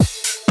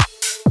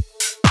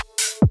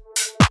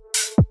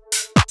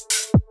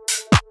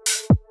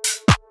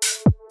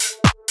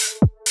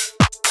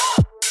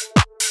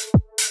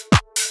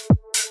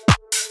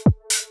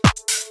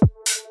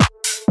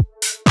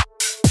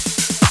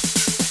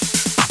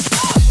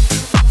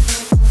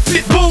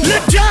Pitbull,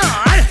 Lil Jon,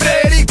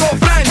 Federico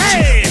Franchi.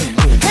 hey,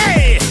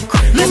 hey,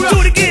 let's do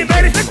it again,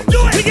 baby. Let's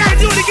do it. We gotta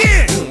do it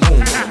again.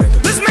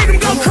 Let's make them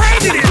go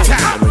crazy this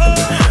time.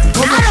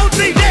 I don't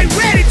think they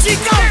ready,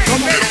 Chico.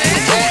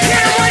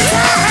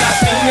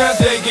 Latinas,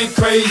 they get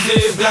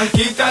crazy.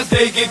 Blanquitas,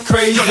 they get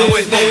crazy.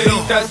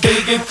 Negritas, they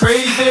get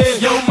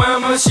crazy. Yo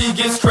mama, she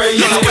gets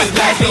crazy.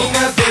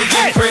 Latinas, they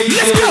get crazy.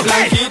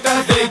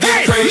 Blanquitas, they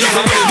get crazy.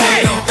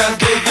 Negritas,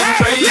 they get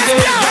crazy.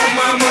 Yo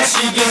mama,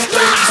 she gets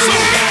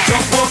crazy.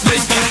 Jump up,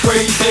 let's get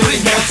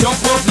crazy. Now jump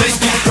up, let's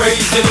get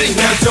crazy.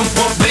 Now jump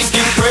up, let's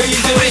get crazy.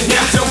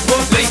 Now jump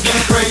up, let's get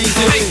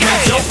crazy. Now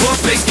jump up,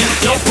 let's get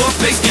jump up,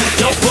 let's get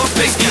jump up,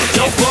 let's get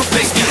jump up,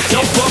 let's get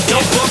jump up,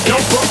 jump up,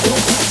 jump up.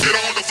 Get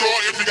on the floor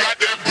if you got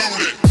that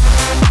booty.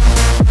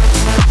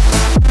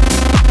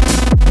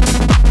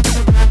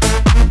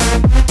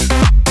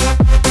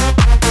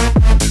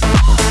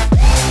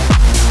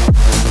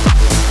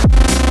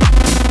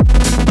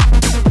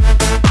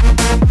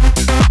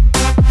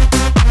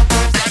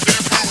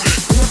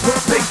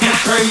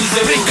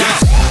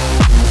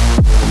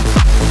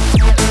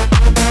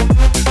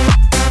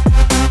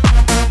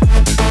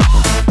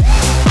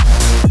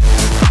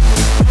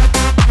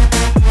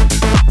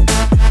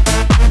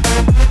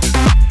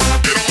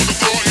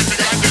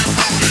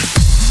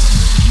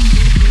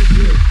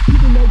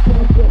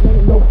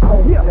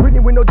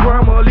 With no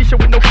drama, Alicia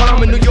with no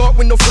karma, New York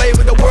with no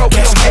flavor, the world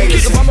with no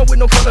haters, Obama with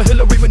no color,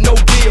 Hillary with no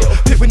deal,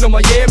 Pitt with no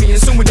Miami, and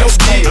soon with no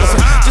deals.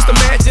 Just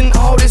imagine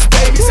all this,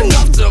 baby, it's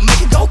enough to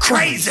make it go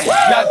crazy.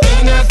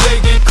 Latinas,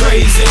 they get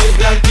crazy.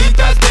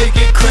 Blanquitas, they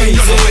get crazy.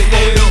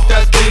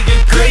 Negritas, they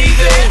get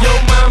crazy. Yo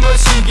mama,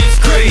 she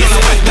gets crazy.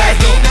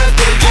 Latinas,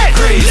 they get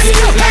crazy.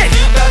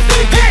 Blanquitas,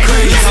 they get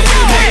crazy.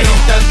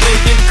 Negritas, they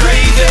get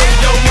crazy.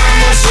 Yo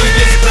mama, she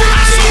gets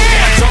crazy.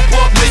 Now jump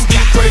up, let's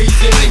get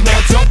crazy. Now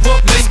jump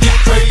up, let's get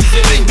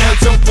crazy. Now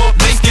jump up,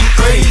 let's get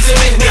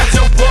crazy. Now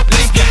jump up,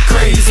 let's get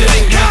crazy.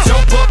 Now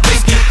jump up,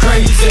 let's get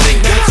crazy.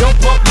 Now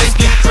jump up, let's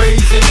get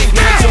crazy.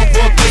 Now jump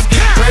up, let's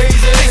get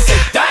crazy. Say,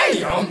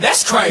 damn,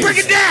 that's crazy. Break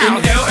it down.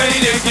 In LA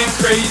they get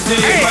crazy.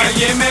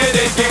 Miami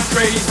they get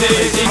crazy.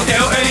 In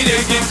LA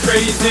they get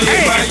crazy.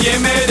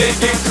 Miami they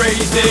get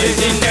crazy.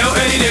 In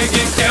LA they get